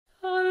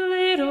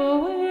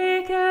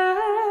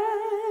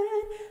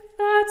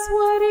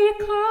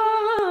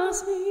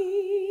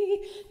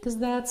'cause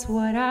that's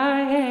what I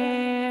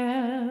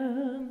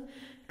am,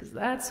 'cause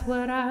that's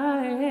what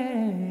I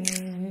am.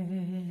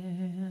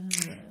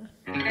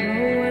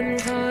 No one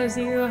calls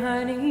you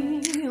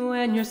honey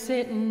when you're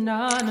sitting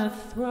on a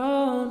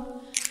throne.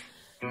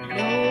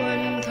 No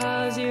one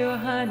calls you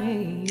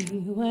honey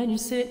when you're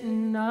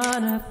sitting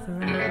on a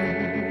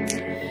throne.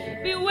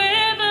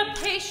 Beware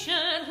the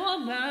patient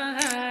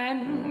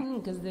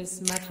woman, 'cause this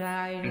much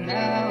I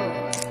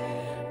know.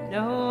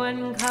 No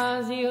one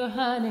calls you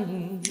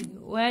honey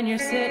when you're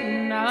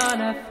sitting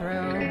on a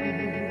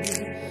throne.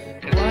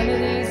 One of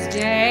these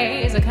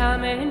days are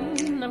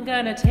coming, I'm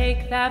gonna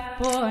take that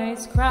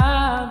boy's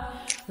crown.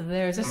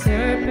 There's a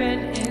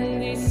serpent in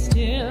these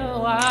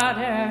still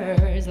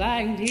waters,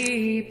 lying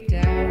deep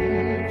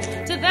down.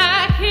 To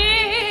that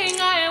king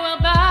I will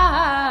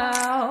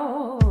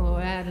bow,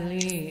 at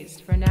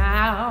least for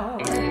now.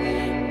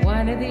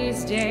 One of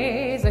these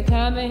days are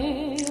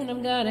coming,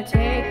 I'm gonna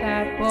take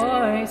that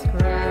boy's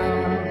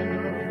crown.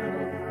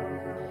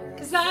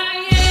 'Cause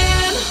I